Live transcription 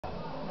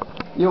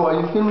Yo, are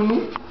you filming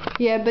me?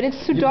 Yeah, but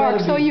it's too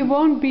dark, so you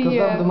won't be...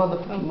 Because I'm the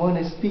motherfucking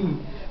modesty.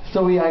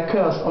 Sorry, I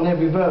curse on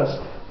every verse.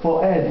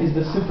 For Ed is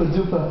the super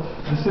duper,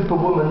 the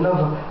superwoman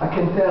lover. I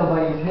can tell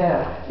by his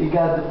hair. He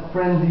got the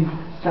friendly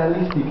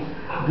stylistic,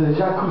 the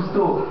Jacques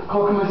Cousteau.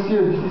 Croque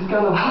monsieur, this is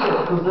kind of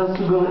weird, because that's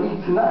what we're gonna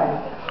eat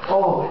tonight.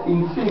 Oh,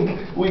 in sync,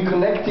 we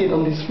connected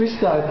on this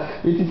freestyle.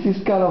 It is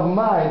this kind of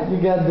mind. You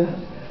got the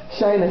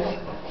shyness.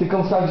 C'est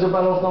comme ça que je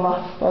balance dans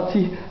ma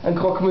partie un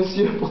croque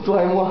monsieur pour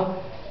toi et moi.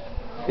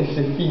 Et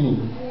c'est fini.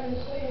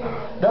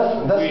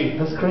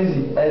 That's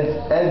crazy.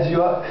 Ed,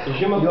 you are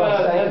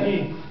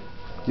psychic.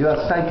 You are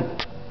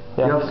psychic.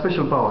 Yeah. You have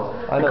special powers.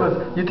 I know.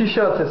 Because your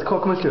t-shirt says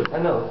croque monsieur. I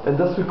know. And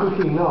that's we're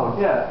cooking now.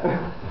 Yeah.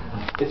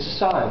 It's a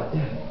sign.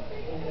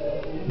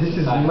 This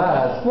is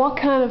mad. What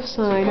kind of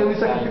sign? Can we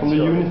take a picture? From the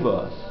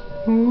universe.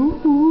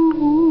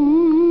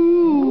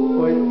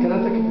 Wait, can I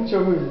take a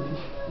picture of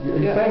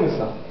you? You're famous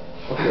now.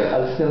 Okay,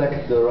 I'll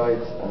select the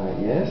right.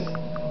 Yes.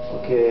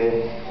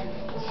 Okay.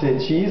 Say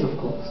cheese, of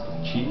course.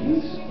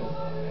 Cheese?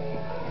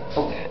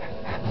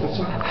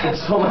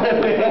 It's so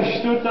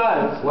many. 2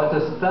 times. What a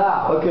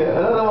star. Okay,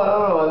 another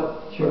one.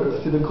 Sure.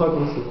 C'est the croque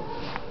monsieur.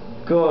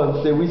 Go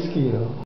on, say whiskey, you know.